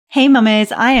Hey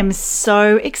mamas, I am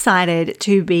so excited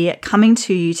to be coming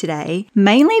to you today,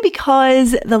 mainly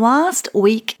because the last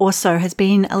week or so has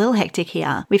been a little hectic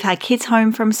here. We've had kids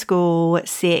home from school,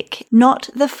 sick, not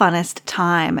the funnest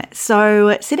time.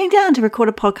 So sitting down to record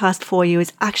a podcast for you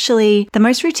is actually the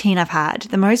most routine I've had,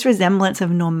 the most resemblance of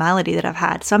normality that I've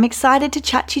had. So I'm excited to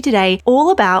chat to you today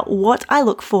all about what I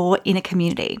look for in a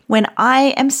community. When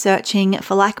I am searching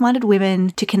for like-minded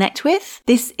women to connect with,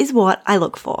 this is what I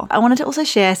look for. I wanted to also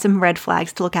share some red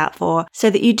flags to look out for so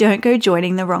that you don't go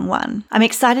joining the wrong one. I'm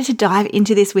excited to dive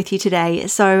into this with you today.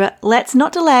 So let's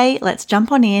not delay, let's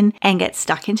jump on in and get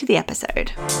stuck into the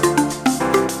episode.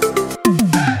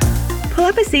 Pull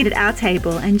up a seat at our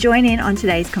table and join in on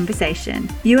today's conversation.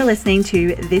 You are listening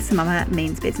to This Mama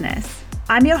Means Business.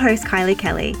 I'm your host, Kylie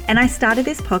Kelly, and I started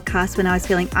this podcast when I was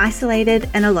feeling isolated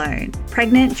and alone,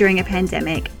 pregnant during a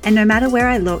pandemic, and no matter where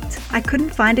I looked, I couldn't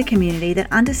find a community that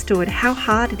understood how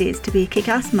hard it is to be a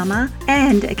kick-ass mama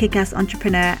and a kick-ass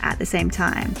entrepreneur at the same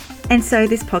time. And so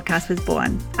this podcast was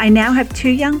born. I now have 2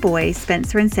 young boys,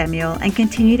 Spencer and Samuel, and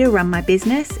continue to run my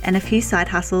business and a few side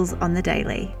hustles on the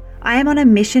daily. I am on a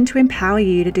mission to empower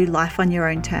you to do life on your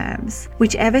own terms,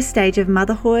 whichever stage of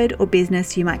motherhood or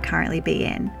business you might currently be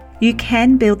in. You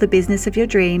can build the business of your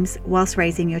dreams whilst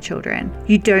raising your children.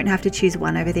 You don't have to choose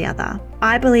one over the other.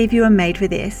 I believe you are made for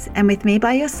this, and with me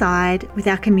by your side, with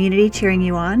our community cheering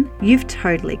you on, you've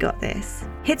totally got this.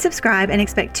 Hit subscribe and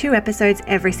expect 2 episodes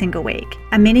every single week.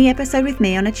 A mini episode with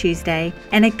me on a Tuesday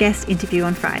and a guest interview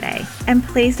on Friday. And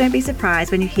please don't be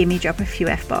surprised when you hear me drop a few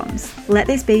F-bombs. Let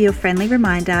this be your friendly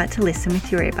reminder to listen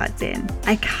with your earbuds in.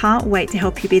 I can't wait to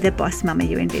help you be the boss mama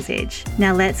you envisage.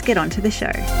 Now let's get on to the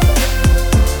show.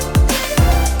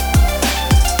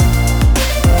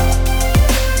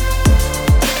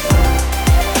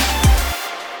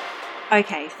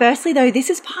 Okay, firstly though, this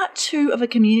is part 2 of a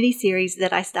community series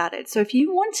that I started. So if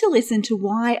you want to listen to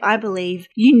why I believe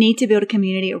you need to build a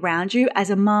community around you as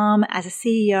a mom, as a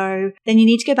CEO, then you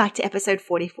need to go back to episode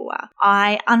 44.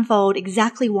 I unfold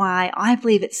exactly why I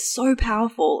believe it's so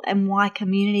powerful and why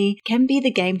community can be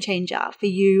the game changer for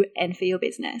you and for your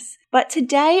business. But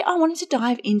today I wanted to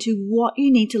dive into what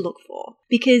you need to look for.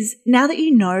 Because now that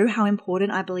you know how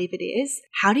important I believe it is,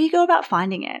 how do you go about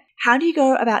finding it? How do you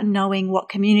go about knowing what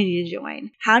community to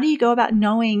join? How do you go about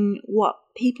knowing what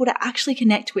people to actually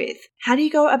connect with? How do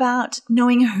you go about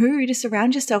knowing who to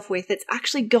surround yourself with that's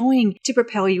actually going to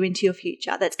propel you into your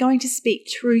future, that's going to speak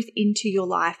truth into your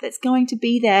life, that's going to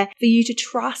be there for you to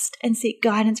trust and seek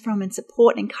guidance from and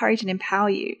support and encourage and empower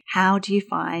you? How do you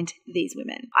find these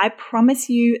women? I promise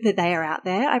you that they are out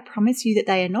there. I promise you that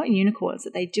they are not unicorns,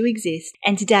 that they do exist.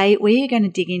 And today we are going to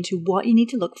dig into what you need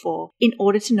to look for in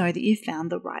order to know that you've found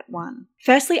the right one.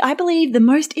 Firstly, I believe the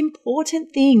most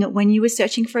important thing when you are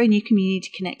searching for a new community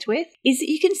to connect with is that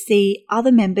you can see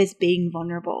other members being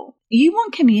vulnerable. You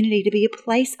want community to be a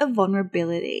place of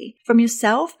vulnerability from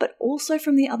yourself, but also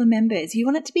from the other members. You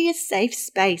want it to be a safe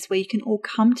space where you can all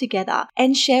come together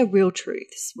and share real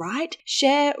truths, right?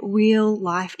 Share real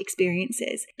life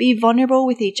experiences. Be vulnerable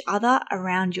with each other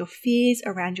around your fears,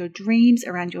 around your dreams,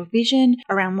 around your vision,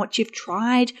 around what you've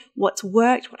tried, what's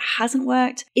worked, what hasn't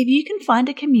worked. If you can find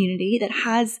a community that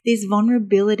has this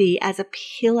vulnerability as a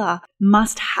pillar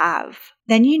must have,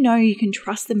 then you know you can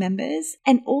trust the members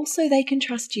and also they can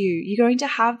trust you. You're going to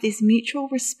have this mutual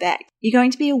respect. You're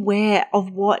going to be aware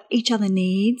of what each other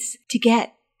needs to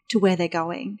get to where they're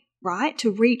going, right?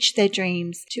 To reach their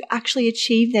dreams, to actually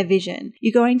achieve their vision.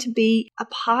 You're going to be a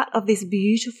part of this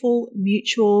beautiful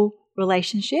mutual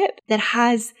relationship that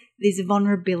has this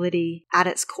vulnerability at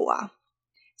its core.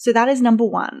 So that is number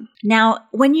 1. Now,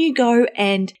 when you go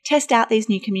and test out these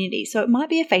new communities, so it might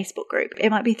be a Facebook group, it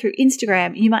might be through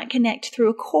Instagram, you might connect through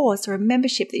a course or a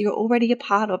membership that you're already a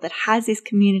part of that has this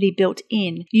community built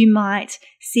in. You might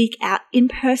seek out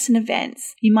in-person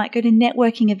events. You might go to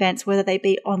networking events, whether they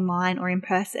be online or in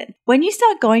person. When you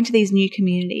start going to these new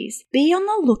communities, be on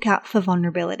the lookout for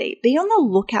vulnerability. Be on the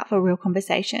lookout for real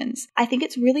conversations. I think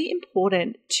it's really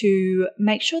important to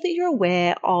make sure that you're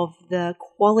aware of the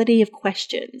quality of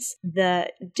questions,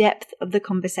 the depth of the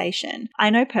conversation.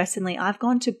 I know personally, I've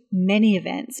gone to many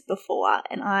events before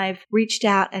and I've reached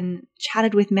out and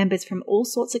chatted with members from all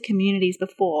sorts of communities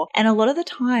before. And a lot of the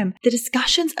time, the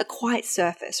discussions are quite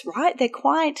surface, right? They're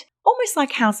quite almost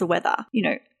like how's the weather? You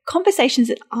know, conversations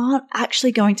that aren't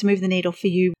actually going to move the needle for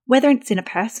you, whether it's in a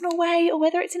personal way or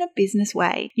whether it's in a business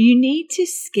way. You need to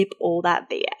skip all that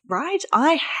BS, right?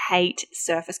 I hate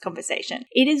surface conversation.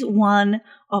 It is one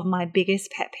of my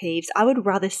biggest pet peeves. I would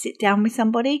rather sit down with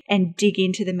somebody and dig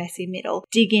into the messy middle,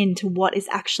 dig into what is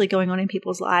actually going on in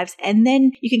people's lives, and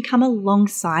then you can come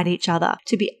alongside each other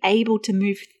to be able to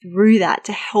move through that,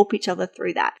 to help each other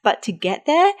through that. But to get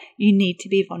there, you need to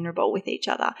be vulnerable with each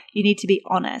other. You need to be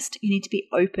honest. You need to be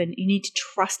open. You need to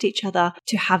trust each other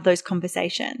to have those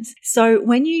conversations. So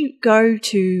when you go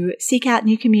to seek out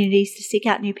new communities, to seek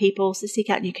out new people, to seek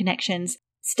out new connections,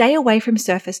 stay away from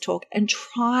surface talk and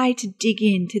try to dig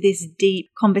into this deep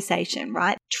conversation,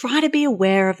 right? Try to be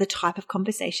aware of the type of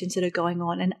conversations that are going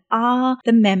on, and are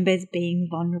the members being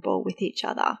vulnerable with each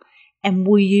other? And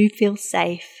will you feel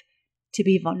safe to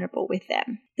be vulnerable with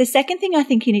them? The second thing I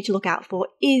think you need to look out for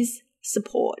is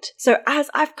support. So as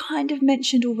I've kind of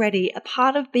mentioned already, a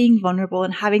part of being vulnerable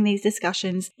and having these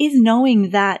discussions is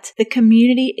knowing that the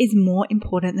community is more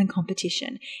important than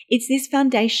competition. It's this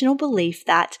foundational belief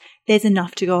that there's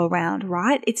enough to go around,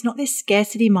 right? It's not this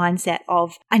scarcity mindset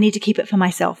of, I need to keep it for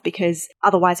myself because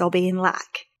otherwise I'll be in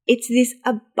lack. It's this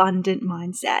abundant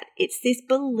mindset. It's this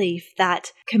belief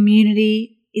that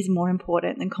community is more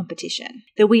important than competition,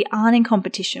 that we aren't in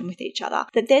competition with each other,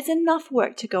 that there's enough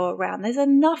work to go around, there's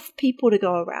enough people to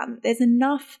go around, there's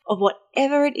enough of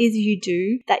whatever it is you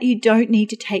do that you don't need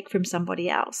to take from somebody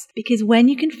else. Because when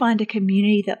you can find a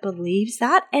community that believes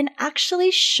that and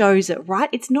actually shows it, right?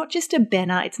 It's not just a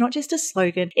banner, it's not just a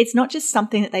slogan, it's not just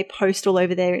something that they post all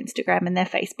over their Instagram and their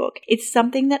Facebook. It's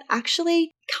something that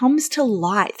actually comes to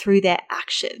light through their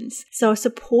actions. So a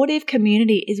supportive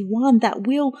community is one that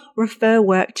will refer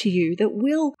work to you, that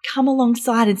will come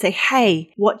alongside and say,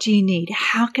 hey, what do you need?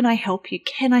 How can I help you?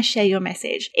 Can I share your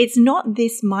message? It's not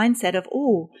this mindset of,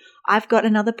 oh, I've got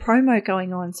another promo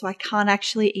going on, so I can't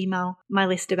actually email my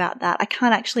list about that. I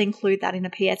can't actually include that in a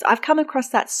PS. I've come across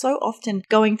that so often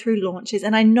going through launches.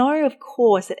 And I know, of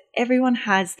course, that everyone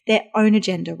has their own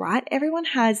agenda, right? Everyone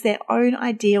has their own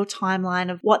ideal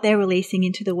timeline of what they're releasing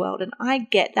into the world. And I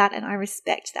get that and I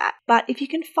respect that. But if you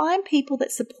can find people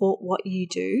that support what you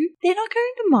do, they're not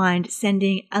going to mind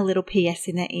sending a little PS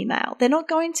in their email. They're not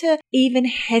going to even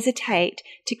hesitate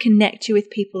to connect you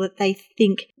with people that they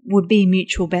think would be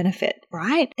mutual benefit,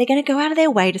 right? They're going to go out of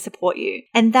their way to support you.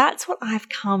 And that's what I've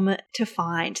come to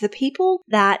find. The people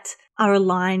that are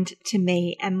aligned to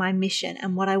me and my mission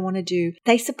and what I want to do,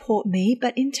 they support me,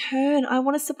 but in turn, I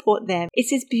want to support them. It's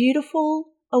this beautiful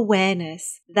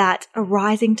awareness that a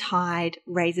rising tide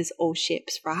raises all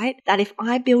ships, right? That if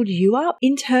I build you up,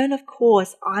 in turn, of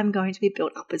course, I'm going to be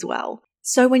built up as well.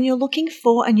 So when you're looking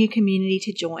for a new community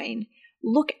to join,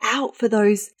 look out for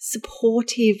those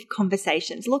supportive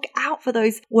conversations. Look out for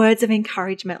those words of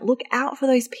encouragement. Look out for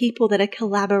those people that are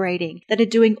collaborating, that are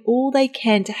doing all they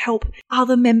can to help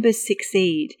other members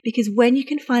succeed. Because when you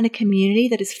can find a community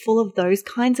that is full of those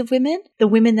kinds of women, the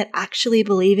women that actually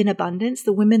believe in abundance,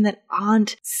 the women that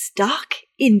aren't stuck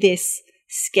in this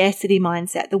scarcity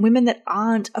mindset, the women that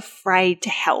aren't afraid to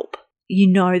help,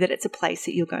 you know that it's a place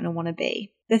that you're going to want to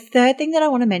be. The third thing that I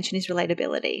want to mention is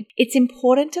relatability. It's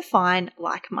important to find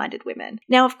like-minded women.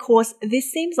 Now, of course, this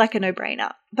seems like a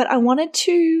no-brainer, but I wanted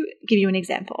to give you an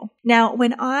example. Now,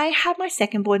 when I had my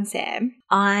second born, Sam,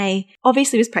 I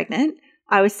obviously was pregnant.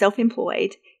 I was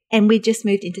self-employed. And we just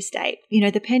moved interstate. You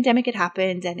know, the pandemic had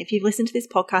happened. And if you've listened to this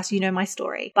podcast, you know my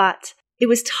story. But it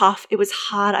was tough. It was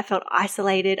hard. I felt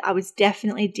isolated. I was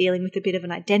definitely dealing with a bit of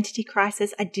an identity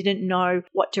crisis. I didn't know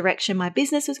what direction my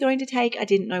business was going to take. I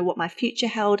didn't know what my future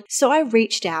held. So I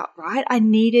reached out, right? I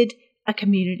needed a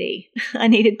community. I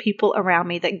needed people around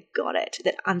me that got it,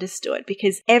 that understood,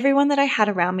 because everyone that I had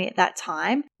around me at that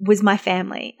time was my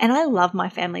family. And I love my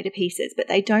family to pieces, but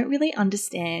they don't really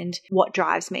understand what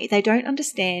drives me. They don't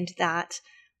understand that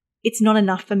it's not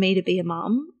enough for me to be a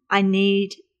mum. I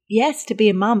need to be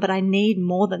a mum, but I need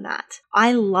more than that.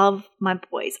 I love my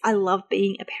boys. I love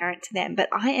being a parent to them, but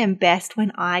I am best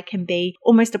when I can be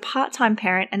almost a part-time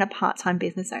parent and a part-time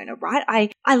business owner, right?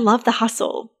 I love the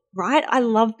hustle, right? I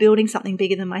love building something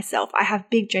bigger than myself. I have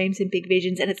big dreams and big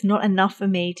visions, and it's not enough for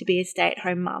me to be a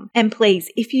stay-at-home mum. And please,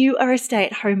 if you are a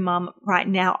stay-at-home mum right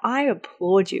now, I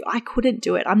applaud you. I couldn't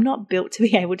do it. I'm not built to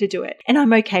be able to do it, and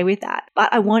I'm okay with that.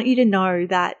 But I want you to know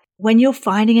that when you're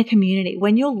finding a community,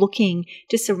 when you're looking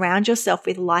to surround yourself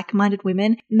with like-minded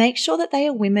women, make sure that they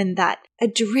are women that are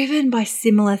driven by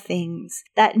similar things,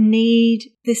 that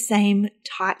need the same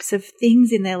types of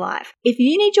things in their life. If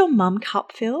you need your mum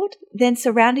cup filled, then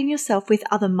surrounding yourself with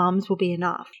other mums will be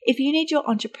enough. If you need your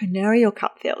entrepreneurial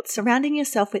cup filled, surrounding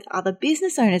yourself with other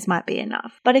business owners might be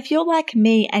enough. But if you're like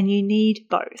me and you need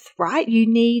both, right?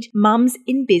 You need mums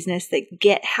in business that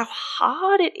get how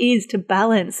hard it is to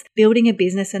balance building a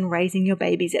business and raising your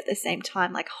babies at the same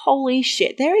time. Like, holy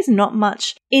shit, there is not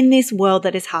much in this world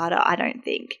that is harder, I don't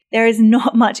think. There is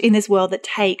not much in this world that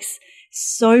takes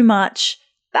so much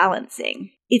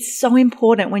balancing. It's so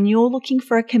important when you're looking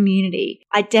for a community,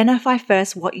 identify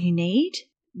first what you need,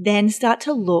 then start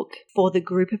to look for the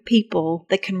group of people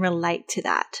that can relate to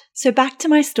that. So back to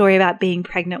my story about being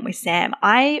pregnant with Sam,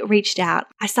 I reached out,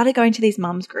 I started going to these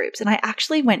mums groups, and I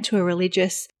actually went to a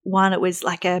religious one. It was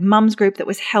like a mums group that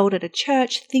was held at a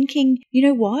church, thinking, you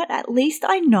know what, at least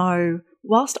I know,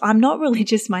 whilst I'm not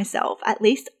religious myself, at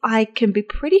least I can be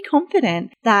pretty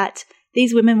confident that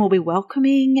these women will be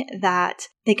welcoming, that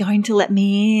they're going to let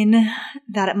me in,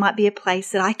 that it might be a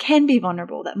place that I can be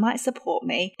vulnerable, that might support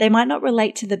me. They might not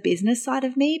relate to the business side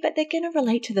of me, but they're going to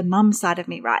relate to the mum side of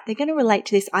me, right? They're going to relate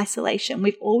to this isolation.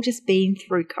 We've all just been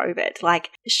through COVID, like,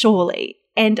 surely.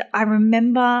 And I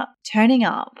remember turning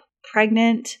up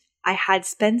pregnant. I had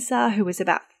Spencer, who was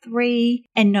about 3,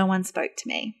 and no one spoke to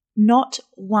me. Not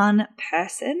one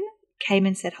person came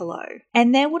and said hello.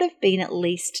 And there would have been at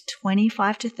least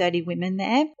 25 to 30 women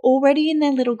there already in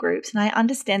their little groups. And I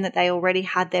understand that they already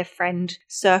had their friend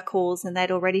circles and they'd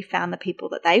already found the people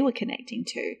that they were connecting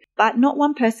to. But not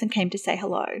one person came to say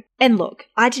hello. And look,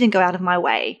 I didn't go out of my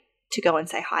way to go and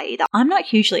say hi either. I'm not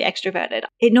hugely extroverted.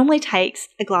 It normally takes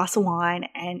a glass of wine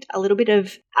and a little bit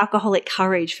of alcoholic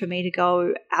courage for me to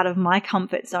go out of my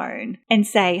comfort zone and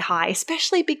say hi,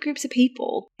 especially big groups of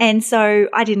people. And so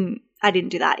I didn't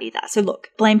do that either. So look,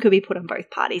 blame could be put on both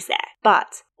parties there.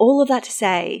 But all of that to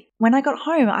say, when I got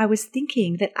home, I was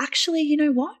thinking that actually, you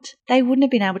know what? They wouldn't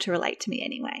have been able to relate to me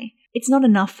anyway. It's not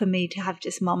enough for me to have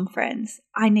just mum friends.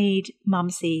 I need mum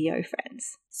CEO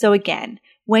friends. So again,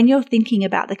 when you're thinking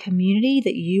about the community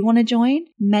that you want to join,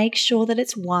 make sure that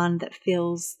it's one that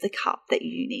fills the cup that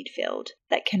you need filled,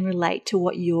 that can relate to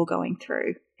what you're going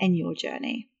through and your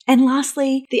journey. And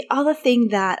lastly, the other thing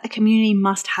that a community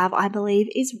must have, I believe,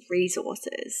 is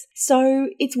resources. So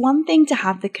it's one thing to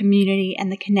have the community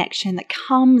and the connection that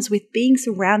comes with being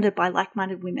surrounded by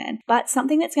like-minded women, but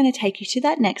something that's going to take you to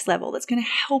that next level, that's going to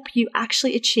help you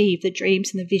actually achieve the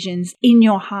dreams and the visions in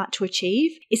your heart to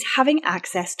achieve, is having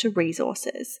access to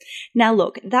resources. Now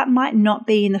look, that might not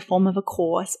be in the form of a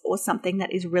course or something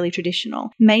that is really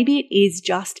traditional. Maybe it is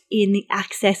just in the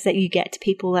access that you get to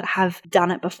people that have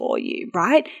done it before you,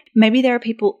 right? Maybe there are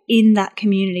people in that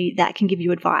community that can give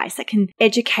you advice, that can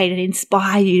educate and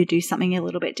inspire you to do something a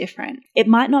little bit different. It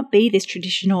might not be this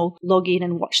traditional log in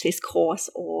and watch this course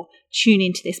or tune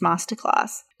into this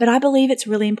masterclass, but I believe it's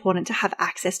really important to have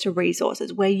access to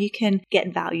resources where you can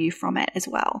get value from it as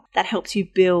well. That helps you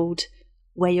build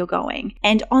where you're going.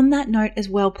 And on that note as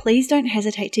well, please don't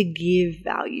hesitate to give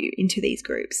value into these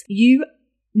groups. You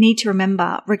need to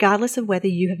remember, regardless of whether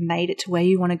you have made it to where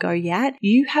you want to go yet,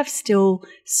 you have still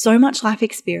so much life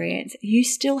experience. You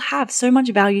still have so much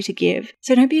value to give.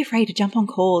 So don't be afraid to jump on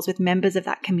calls with members of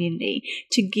that community,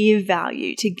 to give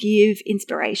value, to give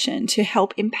inspiration, to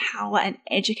help empower and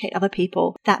educate other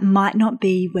people that might not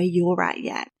be where you're at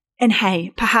yet. And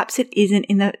hey, perhaps it isn't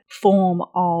in the form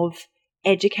of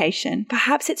education.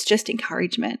 Perhaps it's just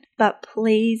encouragement, but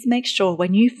please make sure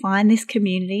when you find this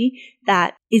community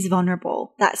that is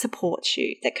vulnerable, that supports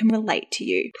you, that can relate to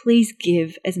you, please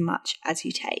give as much as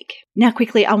you take. Now,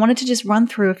 quickly, I wanted to just run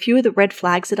through a few of the red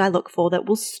flags that I look for that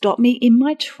will stop me in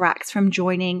my tracks from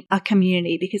joining a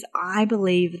community, because I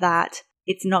believe that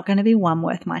it's not going to be one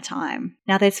worth my time.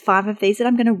 Now, there's 5 of these that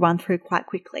I'm going to run through quite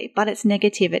quickly, but it's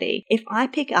negativity. If I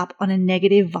pick up on a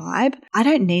negative vibe, I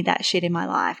don't need that shit in my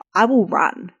life. I will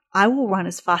run. I will run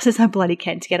as fast as I bloody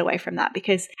can to get away from that,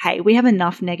 because, hey, we have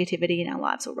enough negativity in our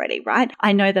lives already, right?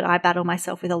 I know that I battle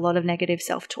myself with a lot of negative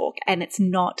self-talk, and it's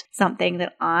not something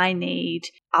that I need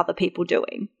other people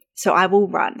doing. So I will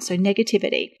run. So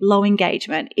negativity, low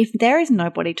engagement. If there is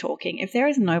nobody talking, if there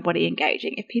is nobody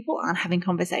engaging, if people aren't having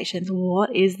conversations,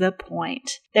 what is the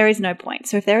point? There is no point.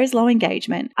 So if there is low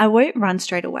engagement, I won't run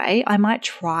straight away. I might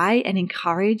try and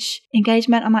encourage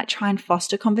engagement. I might try and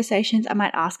foster conversations. I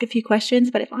might ask a few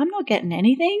questions, but if I'm not getting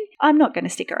anything, I'm not going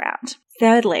to stick around.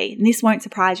 Thirdly, and this won't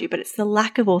surprise you, but it's the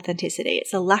lack of authenticity.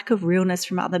 It's the lack of realness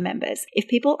from other members. If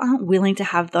people aren't willing to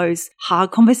have those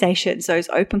hard conversations, those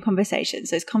open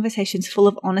conversations, those conversations full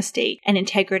of honesty and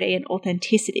integrity and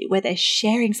authenticity, where they're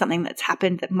sharing something that's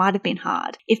happened that might have been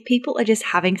hard. If people are just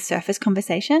having surface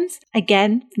conversations,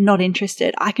 again, not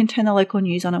interested. I can turn the local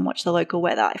news on and watch the local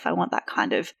weather if I want that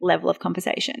kind of level of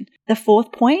conversation. The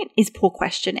fourth point is poor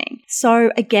questioning.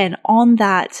 So again, on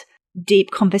that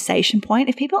deep conversation point,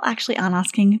 if people actually aren't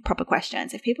asking proper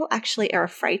questions, if people actually are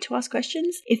afraid to ask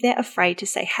questions, if they're afraid to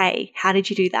say, hey, how did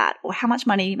you do that? Or how much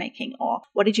money are you making? Or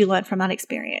what did you learn from that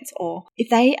experience? Or if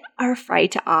they are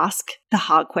afraid to ask the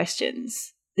hard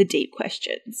questions, the deep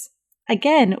questions,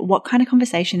 again, what kind of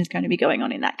conversation is going to be going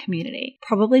on in that community?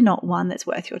 Probably not one that's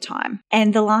worth your time.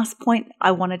 And the last point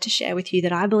I wanted to share with you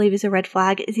that I believe is a red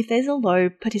flag is if there's a low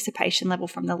participation level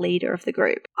from the leader of the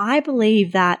group. I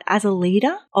believe that as a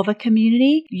leader of a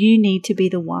community, you need to be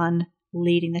the one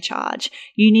leading the charge.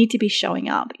 You need to be showing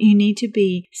up. You need to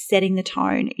be setting the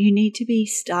tone. You need to be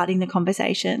starting the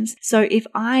conversations. So if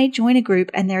I join a group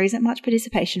and there isn't much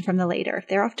participation from the leader, if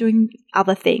they're off doing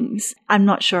other things, I'm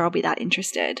not sure I'll be that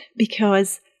interested,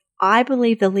 because I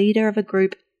believe the leader of a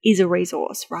group is a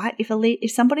resource, right?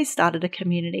 If somebody started a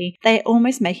community, they're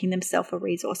almost making themselves a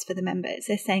resource for the members.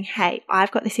 They're saying, hey,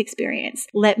 I've got this experience.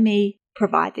 Let me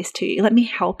provide this to you. Let me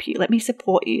help you. Let me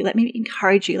support you. Let me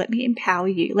encourage you. Let me empower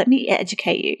you. Let me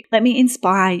educate you. Let me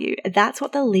inspire you. That's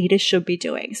what the leader should be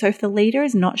doing. So if the leader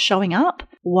is not showing up,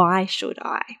 why should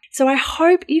I? So I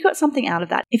hope you got something out of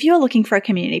that. If you're looking for a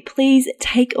community, please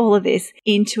take all of this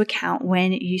into account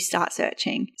when you start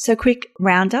searching. So quick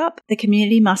roundup, the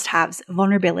community must-haves: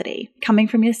 vulnerability, coming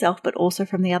from yourself, but also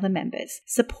from the other members.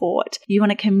 Support. You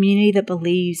want a community that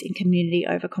believes in community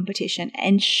over competition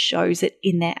and shows it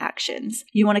in their actions.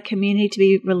 You want a community to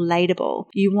be relatable.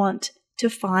 You want to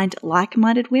find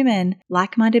like-minded women,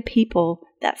 like-minded people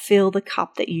that fill the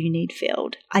cup that you need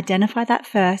filled. Identify that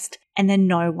first and then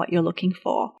know what you're looking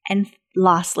for. And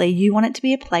lastly, you want it to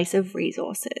be a place of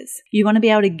resources. You want to be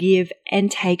able to give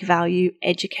and take value,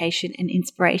 education, and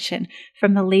inspiration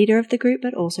from the leader of the group,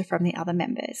 but also from the other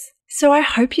members. So I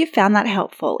hope you found that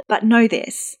helpful, but know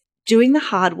this. Doing the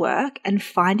hard work and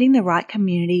finding the right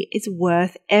community is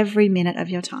worth every minute of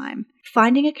your time.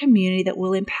 Finding a community that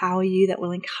will empower you, that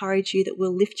will encourage you, that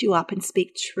will lift you up and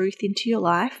speak truth into your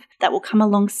life, that will come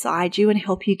alongside you and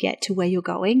help you get to where you're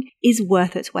going is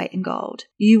worth its weight in gold.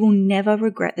 You will never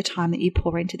regret the time that you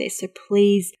pour into this. So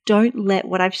please don't let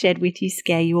what I've shared with you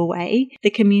scare you away.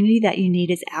 The community that you need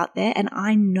is out there, and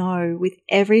I know with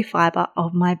every fiber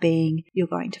of my being, you're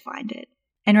going to find it.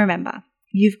 And remember,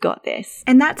 you've got this.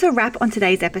 And that's a wrap on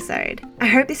today's episode. I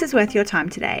hope this is worth your time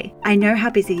today. I know how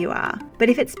busy you are, but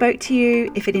if it spoke to you,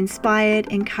 if it inspired,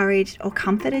 encouraged, or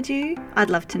comforted you, I'd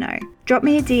love to know. Drop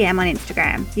me a DM on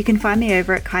Instagram. You can find me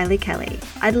over at Kylie Kelly.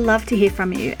 I'd love to hear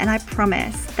from you, and I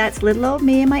promise that's little old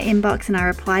me in my inbox, and I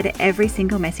reply to every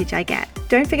single message I get.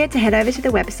 Don't forget to head over to the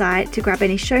website to grab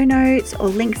any show notes or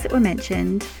links that were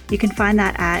mentioned. You can find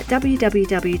that at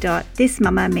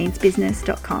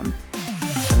www.thismamameansbusiness.com.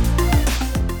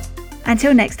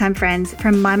 Until next time, friends,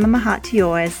 from my mama heart to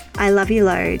yours, I love you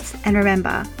loads. And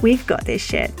remember, we've got this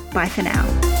shit. Bye for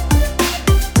now.